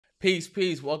Peace,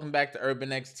 peace. Welcome back to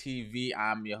Urban X TV.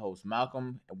 I'm your host,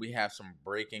 Malcolm, and we have some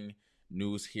breaking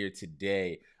news here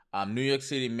today. New York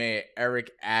City Mayor Eric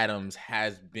Adams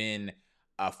has been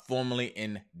formally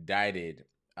indicted.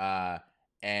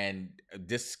 And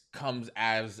this comes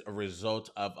as a result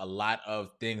of a lot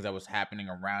of things that was happening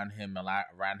around him, a lot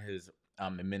around his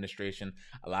administration.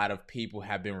 A lot of people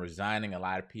have been resigning. A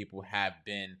lot of people have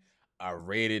been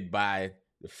raided by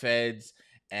the feds.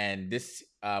 And this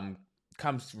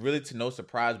comes really to no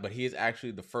surprise, but he is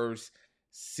actually the first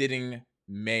sitting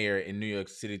mayor in New York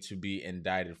City to be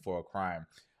indicted for a crime.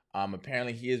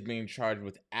 Apparently, he is being charged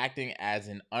with acting as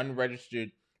an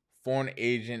unregistered foreign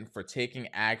agent for taking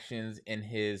actions in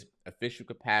his official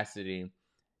capacity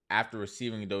after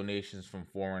receiving donations from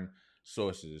foreign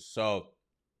sources. So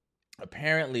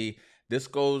apparently, this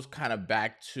goes kind of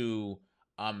back to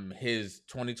his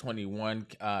 2021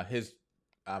 his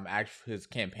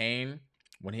campaign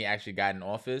when he actually got in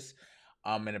office.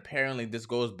 And apparently this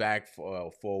goes back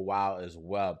for a while as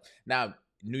well. Now,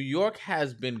 New York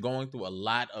has been going through a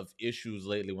lot of issues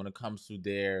lately when it comes to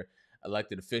their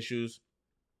elected officials,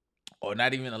 or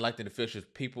not even elected officials,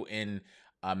 people in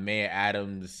Mayor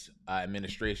Adams'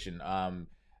 administration.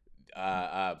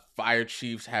 Fire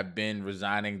chiefs have been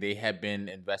resigning. They have been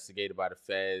investigated by the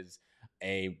feds.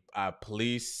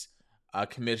 Police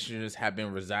commissioners have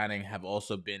been resigning, have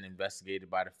also been investigated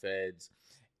by the feds.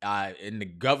 In the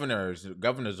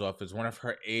governor's office, one of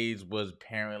her aides was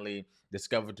apparently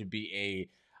discovered to be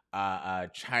a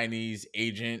Chinese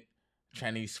agent,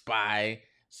 Chinese spy.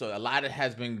 So a lot of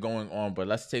has been going on, but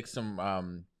let's get some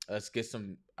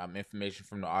information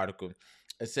from the article.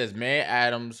 It says Mayor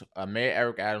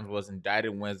Eric Adams was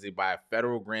indicted Wednesday by a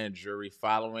federal grand jury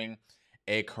following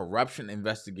a corruption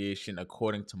investigation,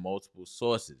 according to multiple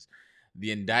sources.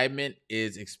 The indictment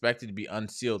is expected to be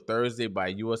unsealed Thursday by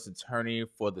U.S. Attorney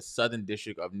for the Southern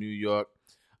District of New York,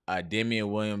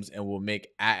 Damian Williams, and will make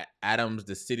Adams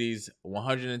the city's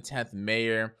 110th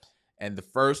mayor and the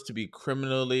first to be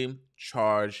criminally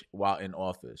charged while in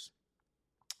office.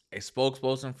 A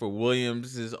spokesperson for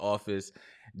Williams' office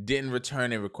didn't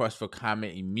return a request for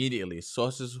comment immediately.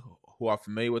 Sources who are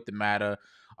familiar with the matter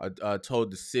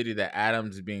told the city that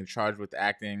Adams is being charged with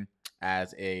acting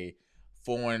as a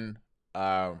foreign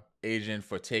agent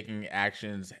for taking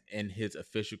actions in his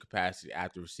official capacity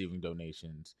after receiving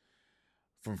donations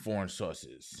from foreign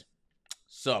sources.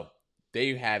 So there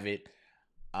you have it.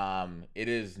 It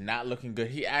is not looking good.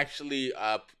 He actually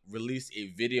released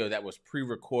a video that was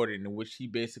pre-recorded in which he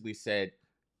basically said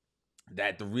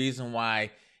that the reason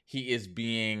why he is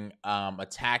being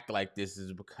attacked like this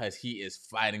is because he is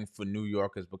fighting for New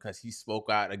Yorkers, because he spoke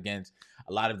out against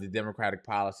a lot of the Democratic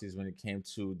policies when it came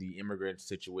to the immigrant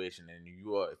situation. And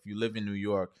if you live in New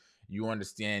York, you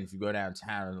understand, if you go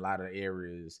downtown in a lot of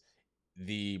areas,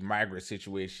 the migrant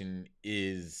situation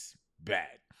is bad.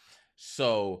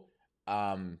 So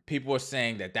people are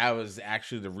saying that was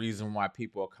actually the reason why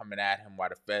people are coming at him, why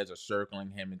the feds are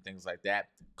circling him and things like that.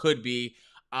 Could be.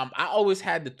 I always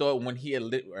had the thought when he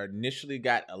initially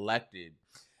got elected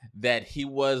that he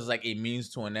was like a means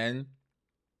to an end.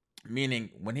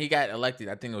 Meaning, when he got elected,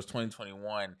 I think it was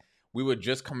 2021, we were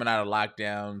just coming out of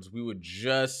lockdowns. We were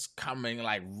just coming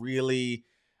like really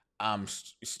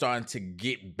starting to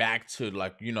get back to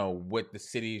like, what the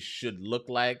city should look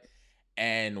like.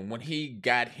 And when he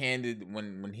got handed,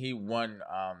 when he won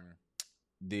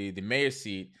the mayor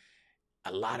seat,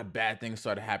 a lot of bad things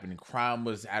started happening. Crime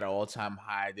was at an all-time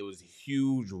high. There was a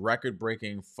huge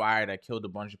record-breaking fire that killed a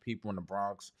bunch of people in the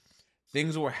Bronx.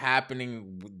 Things were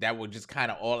happening that were just kind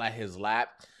of all at his lap.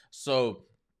 So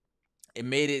it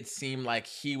made it seem like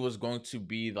he was going to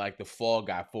be like the fall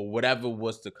guy for whatever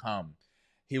was to come.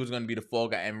 He was going to be the fall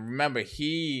guy. And remember,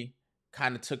 he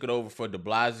kind of took it over for de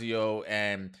Blasio,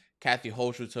 and Kathy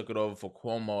Hochul took it over for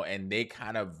Cuomo, and they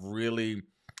kind of really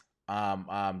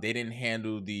they didn't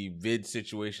handle the vid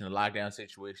situation, the lockdown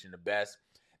situation the best.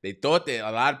 They thought that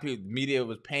a lot of people, media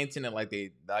was painting it like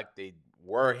they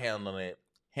were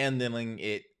handling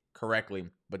it correctly,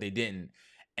 but they didn't.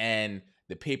 And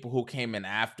the people who came in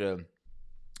after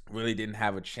really didn't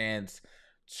have a chance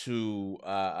to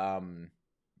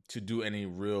do any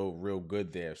real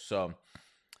good there. So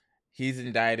he's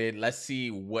indicted. Let's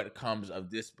see what comes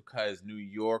of this, because New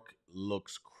York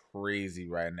looks crazy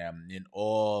right now in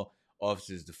all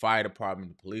offices: the fire department,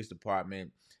 the police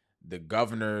department, the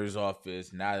governor's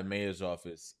office, now the mayor's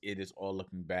office. It is all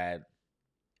looking bad.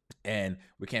 And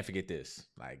we can't forget this.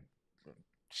 Like,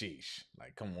 sheesh.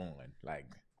 Like, come on. Like,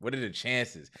 what are the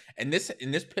chances? And this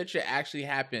picture actually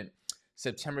happened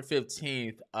September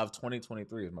 15th of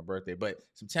 2023 is my birthday. But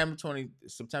September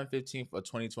 15th of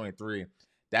 2023,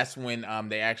 That's when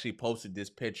they actually posted this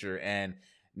picture, and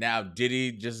now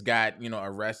Diddy just got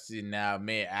arrested. Now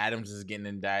Mayor Adams is getting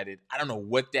indicted. I don't know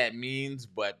what that means,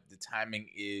 but the timing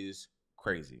is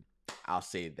crazy. I'll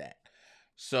say that.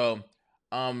 So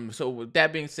with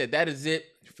that being said, that is it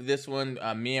for this one.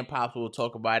 Me and Pops will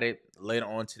talk about it later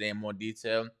on today in more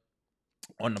detail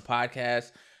on the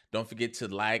podcast. Don't forget to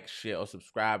like, share, or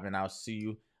subscribe, and I'll see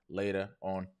you later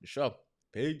on the show.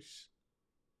 Peace.